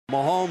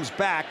Mahomes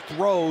back,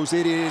 throws,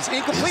 it is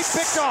incomplete,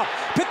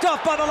 picked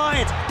off by the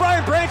Lions.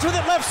 Brian Branch with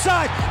it left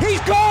side. He's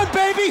gone,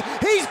 baby!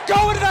 He's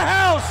going to the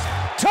house!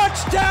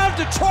 Touchdown,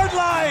 Detroit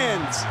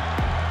Lions!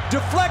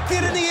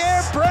 Deflected in the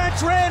air,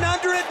 Branch ran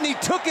under it, and he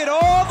took it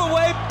all the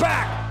way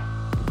back.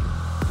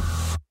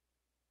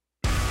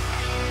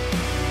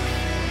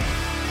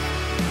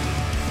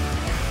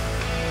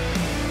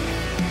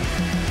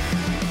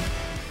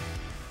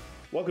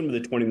 Welcome to the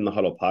Twentyman the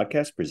Huddle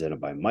podcast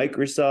presented by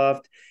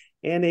Microsoft.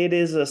 And it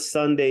is a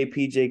Sunday,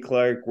 PJ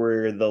Clark,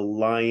 where the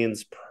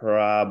Lions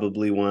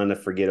probably want to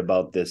forget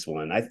about this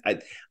one.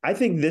 I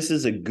think this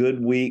is a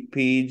good week,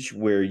 PJ,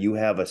 where you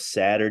have a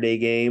Saturday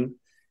game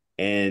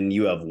and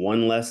you have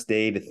one less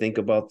day to think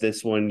about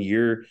this one.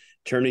 You're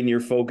turning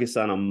your focus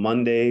on a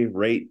Monday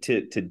right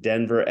to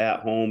Denver at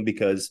home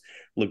because,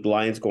 look, the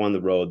Lions go on the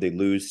road. They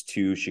lose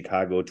to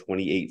Chicago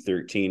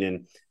 28-13.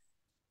 And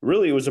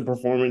really, it was a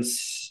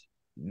performance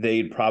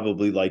they'd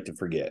probably like to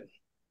forget.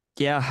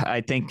 Yeah,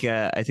 I think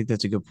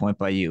that's a good point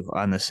by you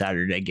on the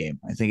Saturday game.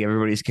 I think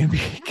everybody's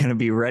gonna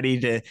be ready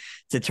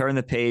to turn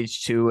the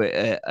page to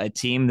a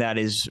team that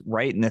is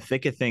right in the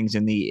thick of things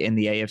in the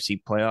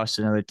AFC playoffs.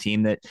 Another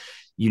team that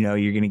you're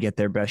going to get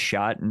their best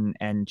shot,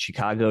 and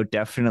Chicago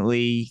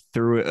definitely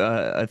threw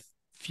a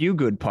few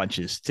good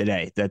punches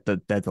today that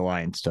the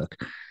Lions took.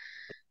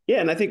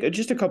 Yeah, and I think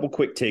just a couple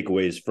quick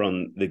takeaways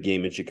from the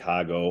game in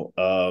Chicago.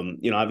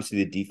 Obviously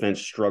the defense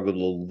struggled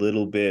a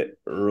little bit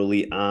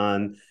early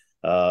on.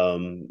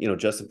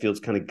 Justin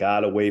Fields kind of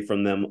got away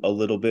from them a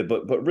little bit,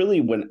 but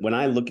really when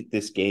I look at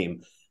this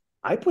game,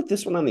 I put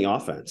this one on the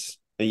offense.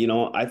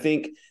 I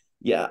think,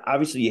 yeah,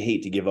 obviously you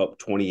hate to give up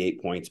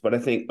 28 points, but I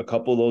think a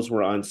couple of those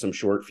were on some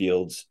short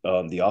fields.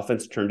 The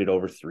offense turned it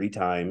over 3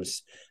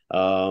 times.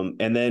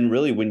 And then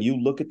really when you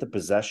look at the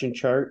possession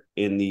chart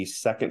in the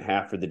second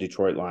half for the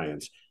Detroit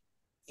Lions,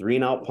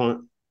 3-and-out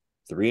punt,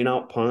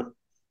 3-and-out punt,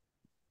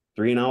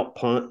 3-and-out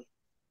punt,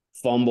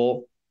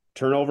 fumble,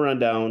 turnover on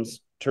downs,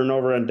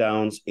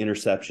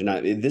 interception.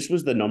 This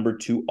was the number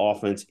 2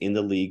 offense in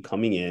the league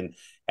coming in,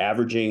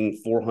 averaging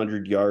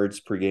 400 yards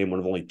per game, one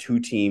of only 2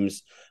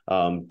 teams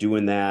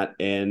doing that.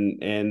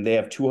 And they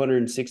have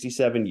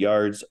 267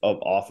 yards of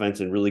offense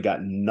and really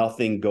got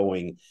nothing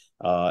going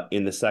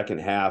in the second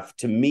half.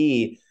 To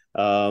me,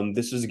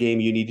 this was a game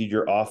you needed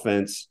your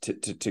offense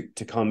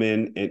to come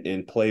in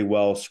and play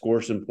well,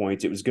 score some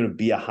points. It was going to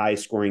be a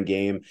high-scoring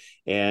game.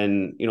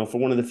 And, for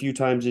one of the few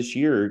times this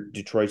year,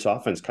 Detroit's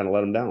offense kind of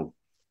let them down.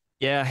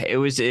 Yeah, it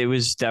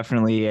was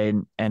definitely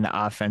an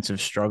offensive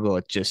struggle.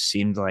 It just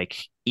seemed like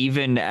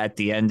even at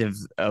the end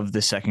of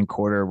the second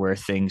quarter where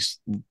things,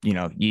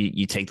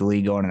 you take the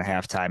lead going into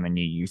halftime and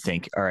you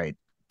think, all right,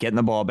 getting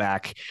the ball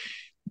back,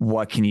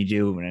 what can you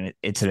do? And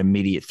it's an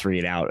immediate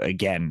 3-and-out.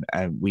 Again,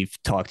 we've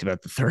talked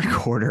about the third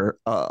quarter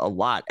a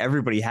lot.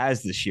 Everybody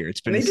has this year. It's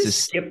been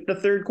skip the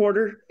third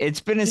quarter. It's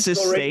been a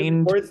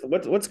sustained.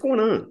 What's going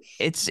on?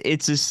 It's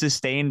a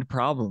sustained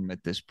problem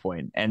at this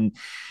point. And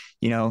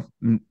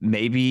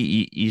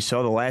maybe you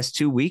saw the last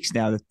 2 weeks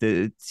now that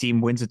the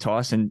team wins a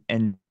toss and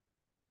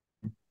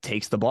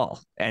takes the ball,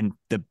 and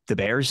the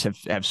Bears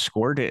have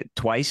scored it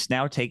twice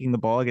now, taking the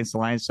ball against the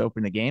Lions to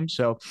open the game.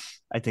 So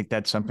I think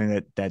that's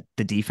something that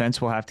the defense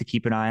will have to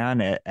keep an eye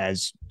on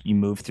as you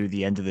move through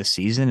the end of the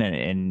season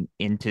and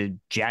into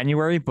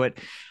January. But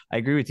I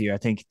agree with you. I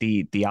think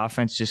the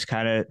offense just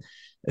kind of,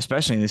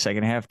 especially in the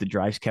second half, the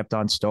drives kept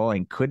on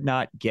stalling, could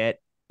not get,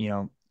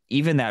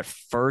 even that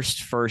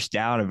first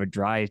down of a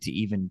drive to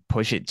even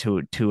push it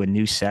to a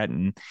new set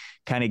and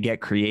kind of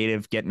get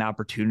creative, get an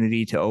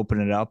opportunity to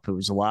open it up. It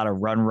was a lot of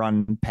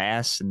run,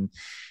 pass, and,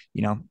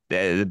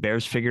 the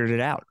Bears figured it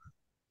out.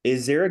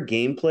 Is there a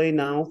gameplay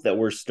now that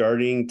we're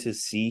starting to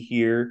see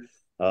here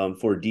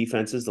for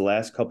defenses the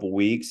last couple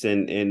weeks?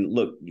 And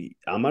look,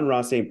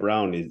 Amon-Ra St.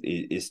 Brown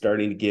is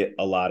starting to get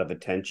a lot of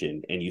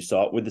attention. And you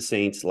saw it with the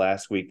Saints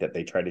last week that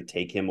they tried to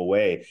take him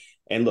away.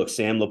 And look,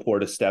 Sam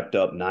Laporta stepped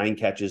up 9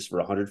 catches for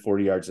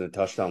 140 yards and a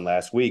touchdown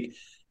last week.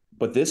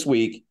 But this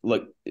week,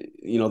 look,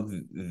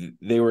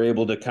 they were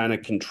able to kind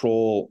of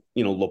control,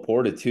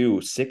 Laporta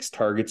too. 6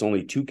 targets,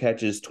 only 2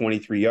 catches,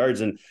 23 yards.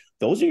 And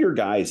those are your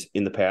guys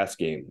in the pass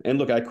game. And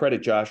look, I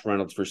credit Josh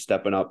Reynolds for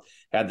stepping up,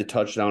 had the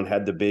touchdown,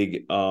 had the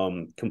big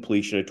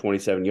completion of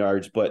 27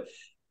 yards. But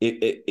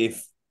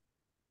if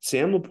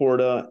Sam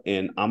Laporta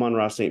and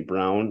Amon-Ra St.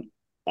 Brown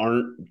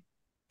aren't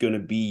going to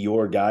be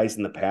your guys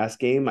in the pass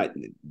game,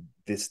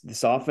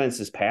 this offense,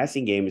 this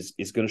passing game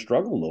is going to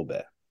struggle a little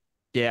bit.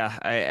 Yeah,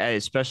 I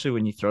especially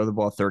when you throw the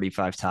ball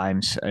 35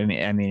 times. I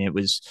mean, it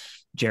was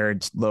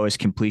Jared's lowest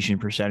completion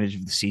percentage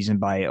of the season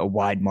by a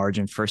wide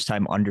margin. First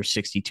time under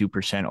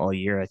 62% all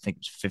year. I think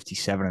it was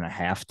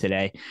 57.5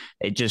 today.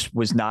 It just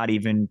was not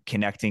even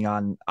connecting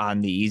on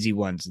the easy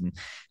ones. And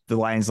the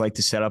Lions like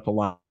to set up a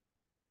lot.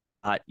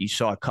 You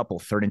saw a couple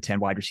 3rd and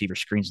 10 wide receiver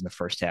screens in the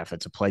first half.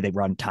 That's a play they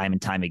run time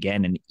and time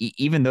again. And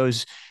even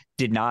those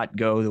did not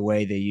go the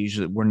way they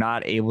usually were,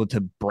 not able to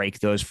break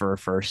those for a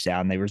first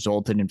down. They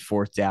resulted in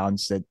 4th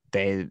downs that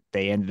they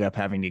ended up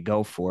having to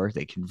go for.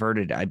 They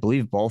converted, I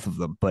believe, both of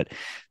them, but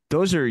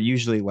those are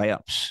usually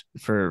layups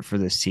for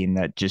this team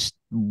that just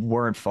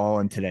weren't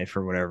falling today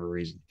for whatever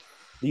reason.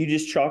 You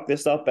just chalk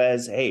this up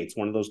as, hey, it's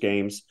one of those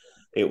games.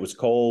 It was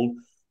cold.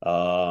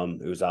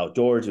 It was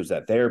outdoors. It was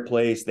at their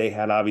place. They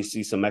had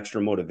obviously some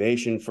extra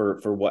motivation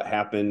for what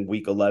happened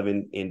week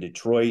 11 in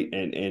Detroit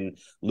and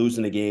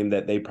losing a game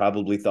that they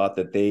probably thought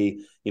that they,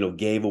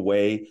 gave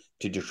away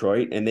to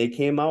Detroit, and they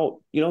came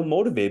out,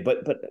 motivated.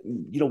 But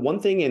one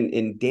thing,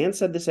 and Dan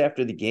said this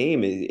after the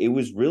game, it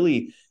was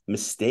really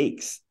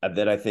mistakes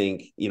that I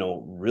think,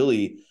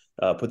 really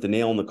put the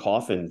nail in the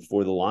coffin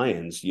for the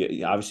Lions.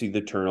 Obviously,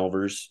 the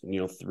turnovers,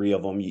 3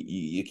 of them,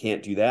 you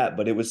can't do that.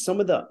 But it was some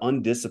of the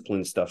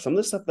undisciplined stuff, some of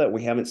the stuff that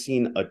we haven't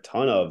seen a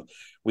ton of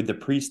with the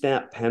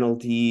pre-snap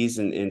penalties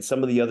and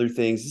some of the other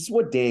things. This is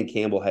what Dan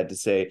Campbell had to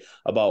say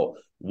about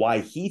why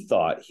he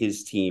thought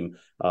his team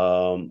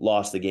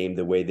lost the game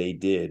the way they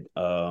did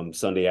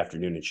Sunday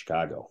afternoon in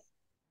Chicago.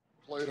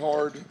 Played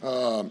hard,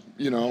 and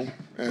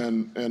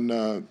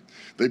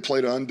they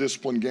played an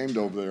undisciplined game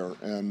over there.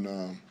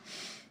 And,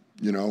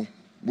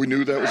 we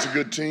knew that was a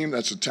good team.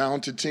 That's a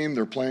talented team.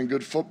 They're playing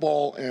good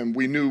football, and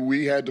we knew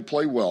we had to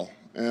play well,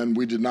 and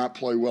we did not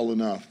play well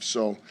enough.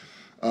 So,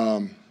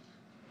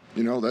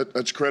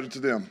 that's credit to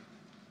them.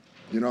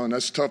 And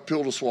that's a tough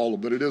pill to swallow,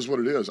 but it is what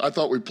it is. I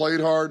thought we played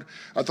hard.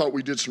 I thought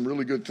we did some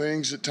really good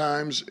things at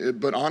times,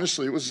 but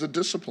honestly, it was the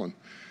discipline.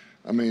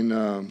 I mean,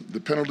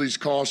 the penalties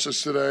cost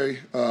us today,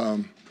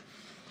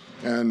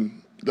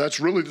 and that's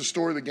really the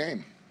story of the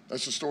game.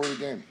 That's the story of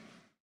the game.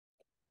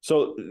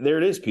 So there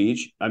it is,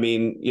 Peach. I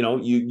mean,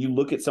 you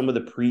look at some of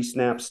the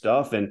pre-snap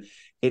stuff, and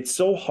it's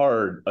so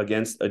hard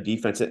against a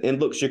defense. And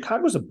look,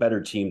 Chicago's a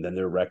better team than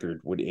their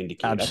record would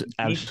indicate.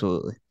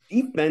 Absolutely.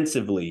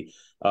 Defensively,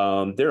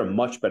 they're a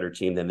much better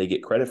team than they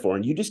get credit for.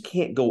 And you just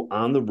can't go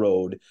on the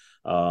road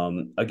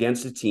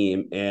against a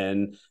team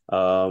and,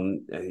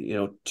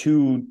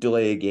 2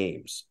 delay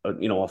games,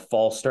 a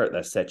false start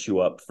that sets you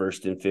up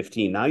 1st and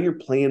 15. Now you're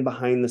playing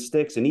behind the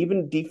sticks. And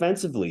even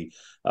defensively,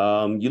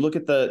 you look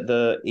at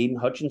the Aiden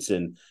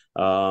Hutchinson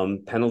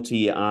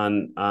penalty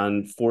on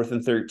 4th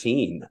and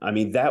 13. I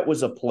mean, that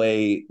was a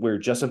play where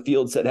Justin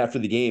Fields said after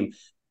the game,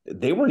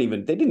 they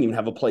didn't even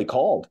have a play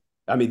called.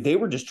 I mean, they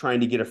were just trying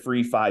to get a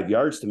free 5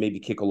 yards to maybe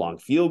kick a long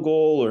field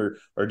goal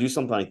or do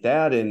something like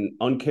that. And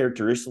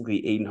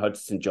uncharacteristically, Aiden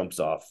Hutchinson jumps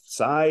off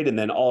side. And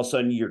then all of a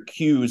sudden your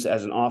cues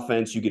as an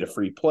offense, you get a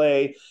free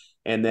play.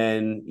 And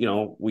then,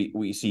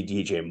 we see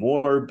DJ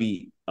Moore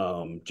beat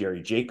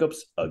Jerry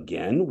Jacobs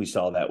again. We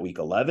saw that week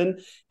 11.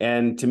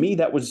 And to me,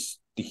 that was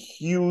the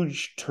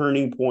huge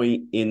turning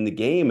point in the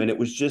game. And it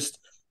was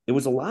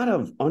a lot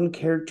of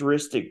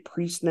uncharacteristic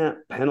pre-snap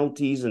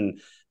penalties and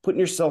putting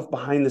yourself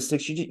behind the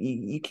sticks.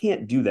 You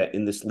can't do that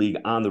in this league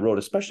on the road,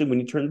 especially when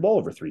you turn the ball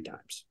over 3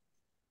 times.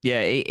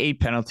 Yeah,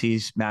 eight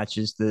penalties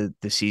matches the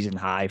season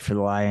high for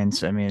the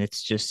Lions. I mean,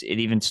 it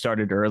even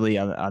started early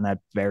on that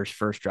Bears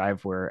first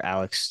drive where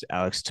Alex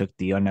took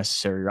the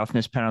unnecessary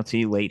roughness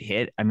penalty, late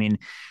hit. I mean,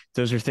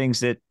 those are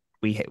things that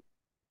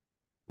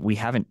we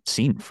haven't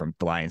seen from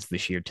the Lions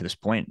this year to this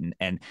point.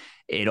 And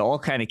it all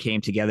kind of came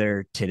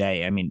together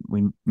today. I mean,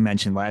 we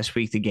mentioned last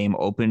week, the game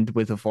opened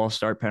with a false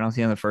start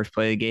penalty on the first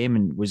play of the game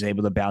and was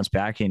able to bounce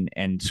back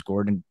and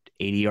scored an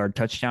 80-yard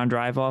touchdown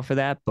drive off of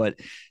that. But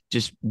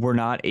just we're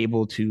not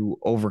able to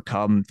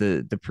overcome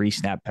the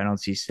pre-snap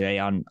penalties today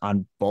on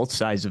both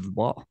sides of the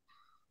ball.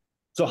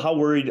 So how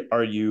worried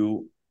are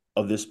you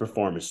of this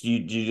performance? Do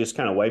you just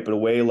kind of wipe it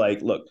away?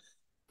 Like, look,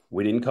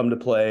 we didn't come to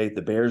play.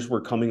 The Bears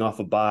were coming off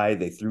a bye.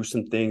 They threw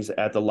some things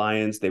at the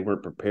Lions they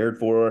weren't prepared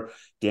for.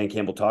 Dan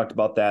Campbell talked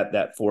about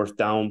that 4th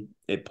down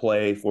at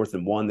play, 4th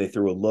and 1. They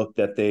threw a look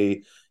that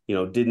they,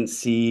 didn't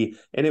see.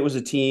 And it was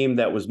a team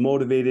that was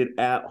motivated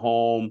at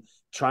home,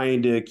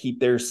 trying to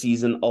keep their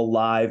season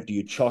alive. Do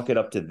you chalk it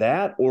up to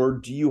that? Or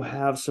do you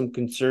have some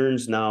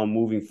concerns now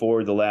moving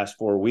forward the last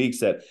 4 weeks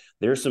that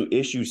there's some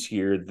issues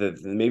here,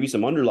 that maybe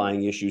some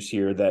underlying issues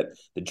here that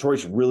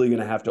Detroit's really going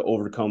to have to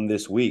overcome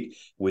this week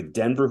with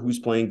Denver, who's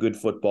playing good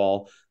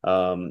football.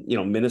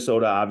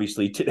 Minnesota,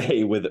 obviously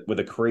today with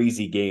a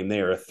crazy game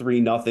there, a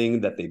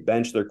 3-0 that they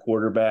benched their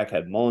quarterback,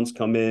 had Mullins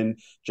come in.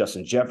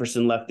 Justin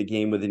Jefferson left the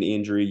game with an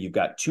injury. You've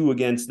got 2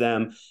 against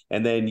them.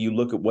 And then you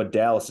look at what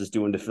Dallas is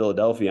doing to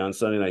Philadelphia on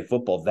Sunday Night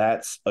Football.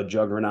 That's a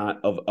juggernaut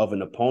of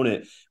an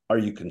opponent. Are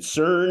you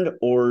concerned,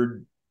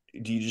 or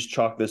do you just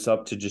chalk this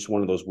up to just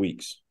one of those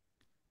weeks?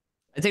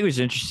 I think it was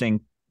interesting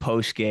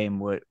post-game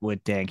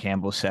what Dan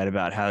Campbell said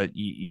about how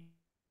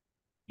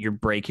you're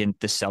breaking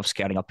the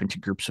self-scouting up into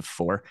groups of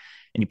 4,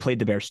 and you played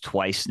the Bears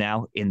twice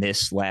now in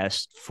this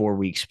last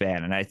 4-week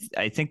span. And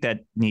I think that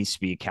needs to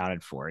be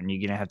accounted for, and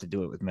you're going to have to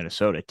do it with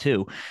Minnesota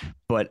too.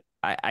 But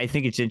I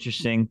think it's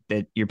interesting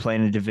that you're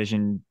playing a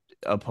division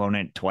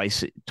opponent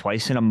twice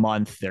in a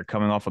month. They're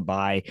coming off a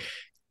bye,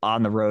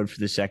 on the road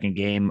for the second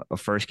game. A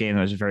first game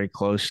that was very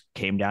close,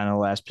 came down to the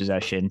last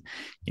possession.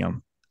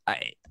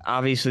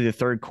 Obviously the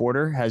third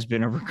quarter has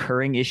been a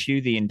recurring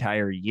issue the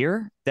entire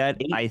year. That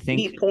I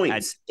think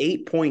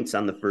 8 points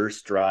on the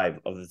first drive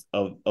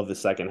of the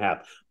second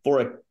half for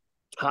a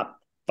top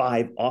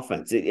 5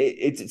 offense.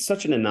 It's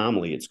such an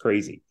anomaly. It's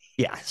crazy.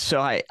 Yeah.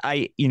 So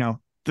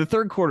the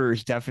third quarter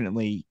is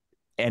definitely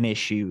an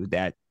issue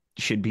that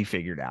should be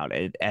figured out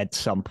at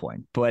some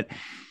point. But,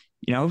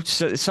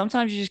 so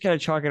sometimes you just got to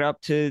chalk it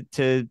up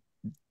to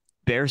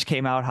Bears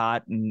came out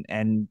hot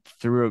and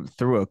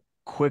threw a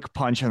quick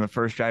punch on the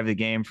first drive of the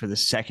game for the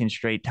second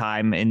straight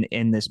time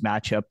in this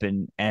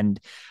matchup, and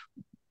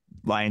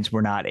Lions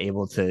were not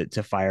able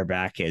to fire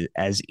back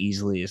as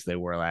easily as they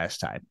were last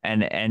time.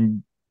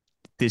 And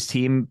this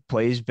team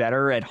plays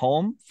better at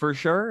home for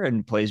sure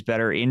and plays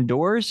better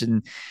indoors.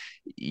 And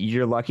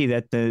you're lucky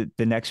that the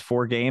next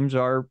four games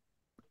are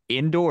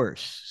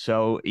indoors.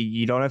 So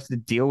you don't have to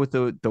deal with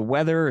the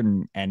weather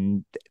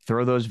and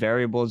throw those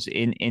variables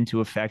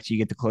into effect. You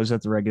get to close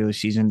out the regular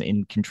season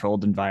in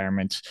controlled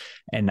environments.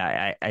 And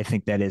I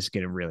think that is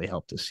going to really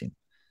help this team.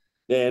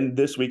 And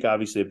this week,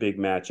 obviously, a big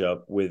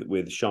matchup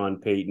with Sean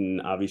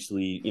Payton,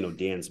 obviously,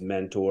 Dan's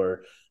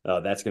mentor.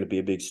 That's going to be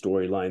a big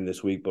storyline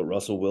this week. But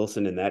Russell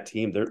Wilson and that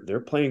team, they're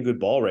playing good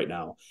ball right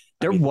now.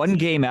 They're one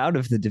game out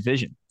of the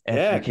division.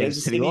 Yeah,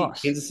 Kansas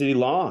City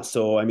lost.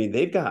 So, I mean,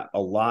 they've got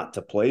a lot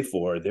to play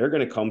for. They're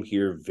going to come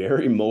here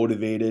very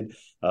motivated.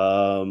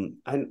 I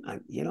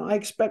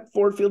expect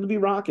Ford Field to be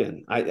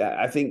rocking.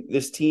 I think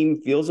this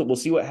team feels it. We'll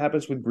see what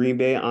happens with Green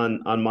Bay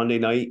on Monday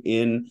night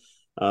in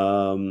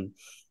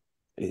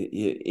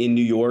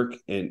New York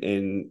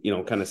and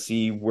kind of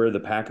see where the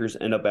Packers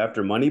end up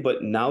after Monday.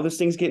 But now this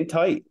thing's getting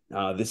tight.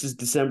 This is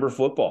December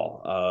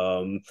football.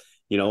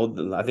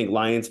 I think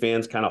Lions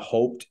fans kind of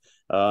hoped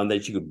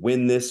that you could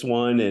win this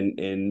one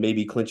and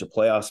maybe clinch a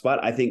playoff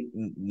spot. I think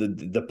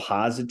the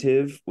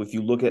positive, if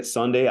you look at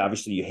Sunday,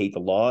 obviously you hate the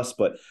loss,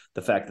 but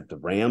the fact that the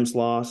Rams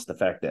lost, the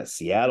fact that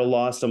Seattle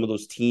lost, some of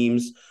those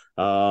teams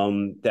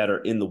that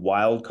are in the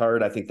wild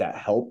card, I think that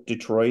helped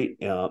Detroit.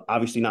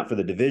 Obviously not for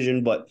the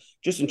division, but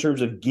just in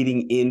terms of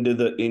getting into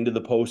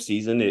the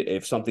postseason.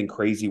 If something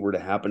crazy were to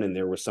happen and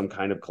there was some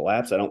kind of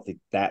collapse, I don't think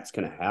that's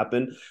going to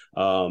happen.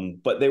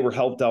 But they were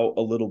helped out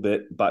a little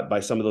bit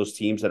by some of those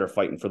teams that are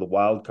fighting for the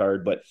wild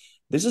card. But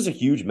this is a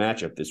huge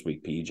matchup this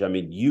week, Peach. I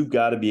mean, you've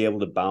got to be able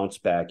to bounce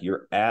back.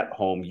 You're at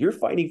home. You're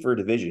fighting for a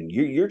division.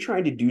 You're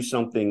trying to do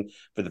something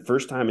for the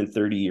first time in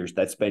 30 years.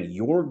 That's been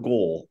your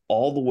goal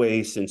all the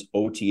way since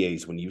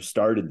OTAs when you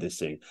started this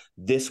thing.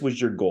 This was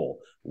your goal.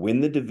 Win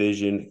the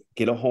division,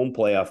 get a home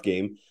playoff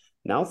game.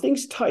 Now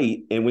things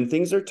tight, and when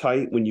things are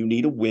tight, when you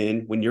need a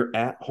win, when you're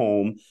at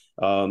home,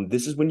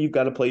 this is when you've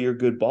got to play your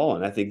good ball.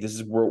 And I think this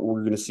is where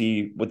we're going to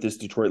see what this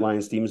Detroit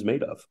Lions team is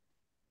made of.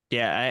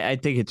 Yeah, I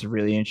think it's a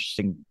really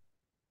interesting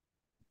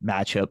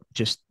matchup.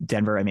 Just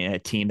Denver, I mean, a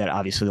team that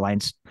obviously the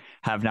Lions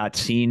have not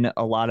seen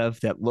a lot of,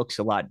 that looks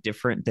a lot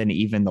different than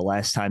even the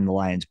last time the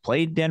Lions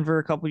played Denver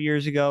a couple of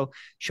years ago.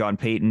 Sean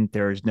Payton,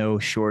 there is no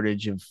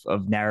shortage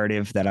of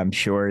narrative that I'm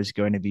sure is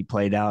going to be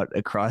played out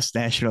across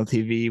national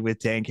TV with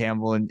Dan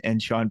Campbell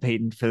and Sean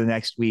Payton for the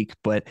next week.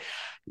 But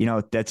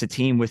that's a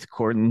team with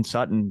Courtland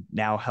Sutton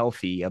now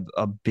healthy,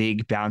 a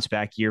big bounce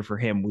back year for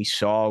him. We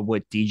saw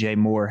what DJ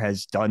Moore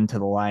has done to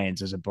the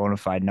Lions as a bona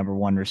fide number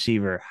one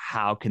receiver.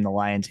 How can the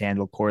Lions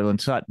handle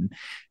Courtland Sutton?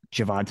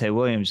 Javonte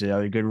Williams,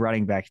 another good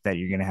running back that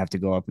you're going to have to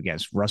go up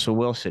against. Russell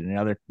Wilson,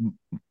 another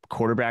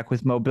quarterback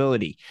with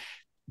mobility.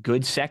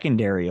 Good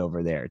secondary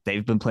over there.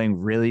 They've been playing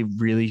really,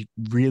 really,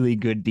 really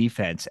good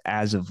defense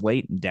as of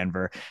late in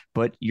Denver,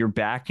 but you're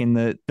back in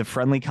the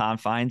friendly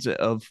confines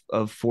of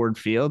Ford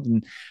Field.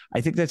 And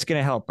I think that's going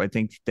to help. I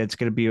think that's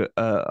going to be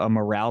a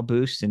morale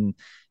boost, and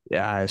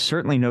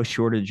certainly no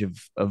shortage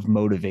of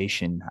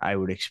motivation, I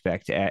would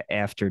expect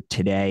after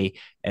today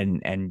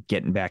and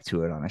getting back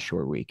to it on a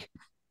short week.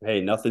 Hey,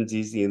 nothing's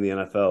easy in the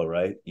NFL,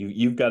 right?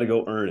 You've got to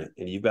go earn it,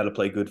 and you've got to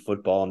play good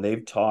football. And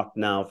they've talked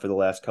now for the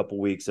last couple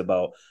of weeks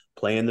about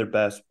playing their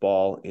best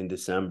ball in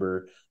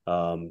December.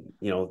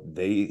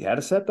 They had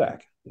a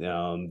setback.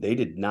 They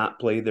did not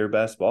play their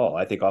best ball.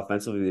 I think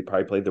offensively, they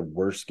probably played the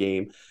worst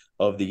game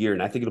of the year.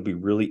 And I think it'll be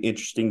really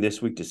interesting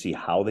this week to see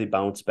how they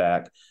bounce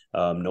back,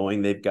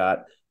 knowing they've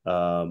got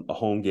a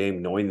home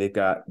game, knowing they've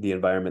got the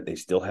environment. They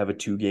still have a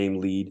 2-game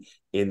lead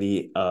in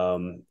the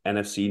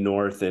NFC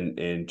North,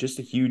 and just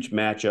a huge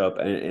matchup.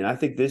 And I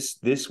think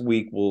this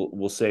week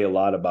will say a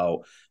lot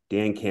about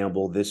Dan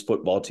Campbell, this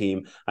football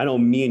team. I know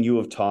me and you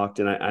have talked,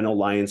 and I know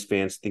Lions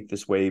fans think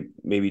this way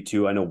maybe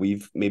too. I know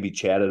we've maybe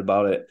chatted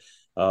about it,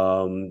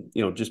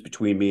 just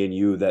between me and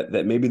you,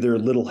 that maybe they're a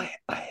little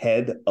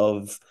ahead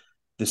of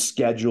the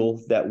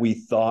schedule that we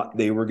thought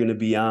they were going to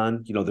be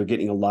on. They're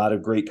getting a lot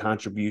of great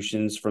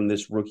contributions from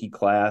this rookie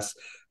class.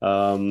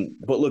 But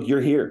look,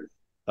 you're here.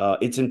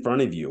 It's in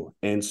front of you.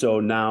 And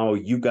so now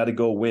you've got to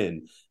go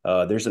win.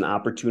 There's an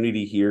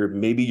opportunity here.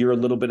 Maybe you're a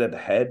little bit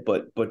ahead,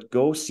 but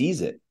go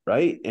seize it,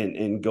 right?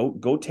 And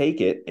go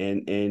take it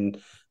and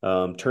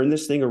turn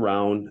this thing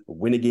around,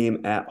 win a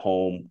game at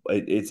home.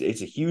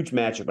 It's a huge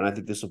matchup, and I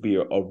think this will be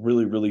a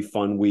really, really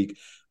fun week.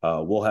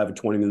 We'll have a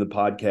 20-minute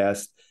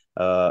podcast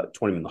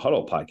Twentyman the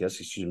Huddle podcast,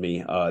 excuse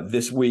me,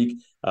 this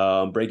week,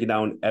 breaking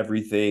down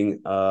everything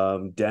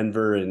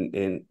Denver,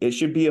 and it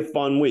should be a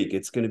fun week.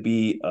 It's going to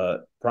be a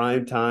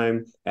prime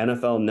time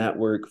NFL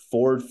Network,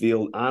 Ford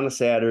Field on a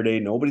Saturday.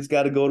 Nobody's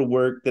got to go to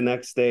work the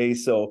next day,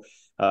 so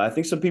I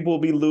think some people will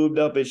be lubed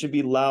up. It should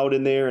be loud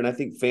in there, and I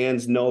think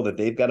fans know that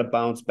they've got to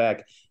bounce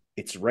back.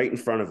 It's right in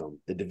front of them.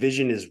 The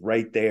division is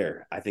right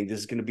there. I think this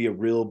is going to be a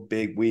real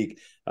big week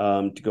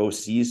to go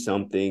see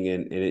something,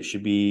 and it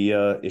should be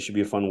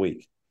a fun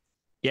week.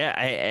 Yeah,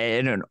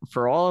 I don't know.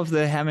 For all of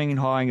the hemming and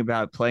hawing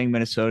about playing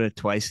Minnesota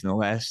twice in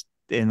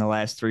the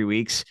last 3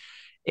 weeks,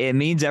 it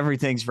means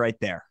everything's right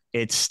there.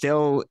 It's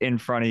still in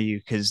front of you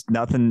because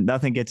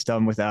nothing gets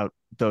done without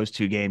those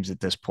two games at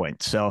this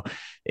point. So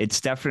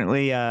it's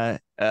definitely a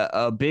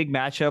big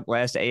matchup,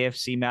 last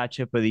AFC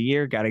matchup of the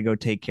year. Got to go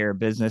take care of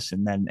business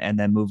and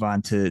then move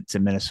on to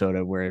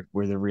Minnesota where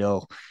the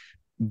real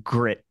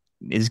grit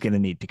is going to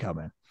need to come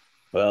in.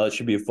 Well, it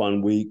should be a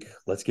fun week.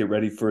 Let's get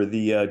ready for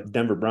the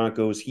Denver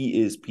Broncos.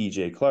 He is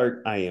PJ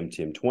Clark. I am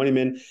Tim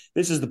Twentyman.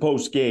 This is the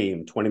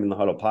post-game Twentyman the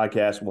Huddle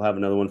podcast. We'll have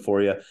another one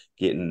for you,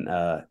 getting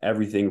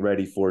everything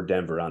ready for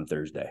Denver on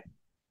Thursday.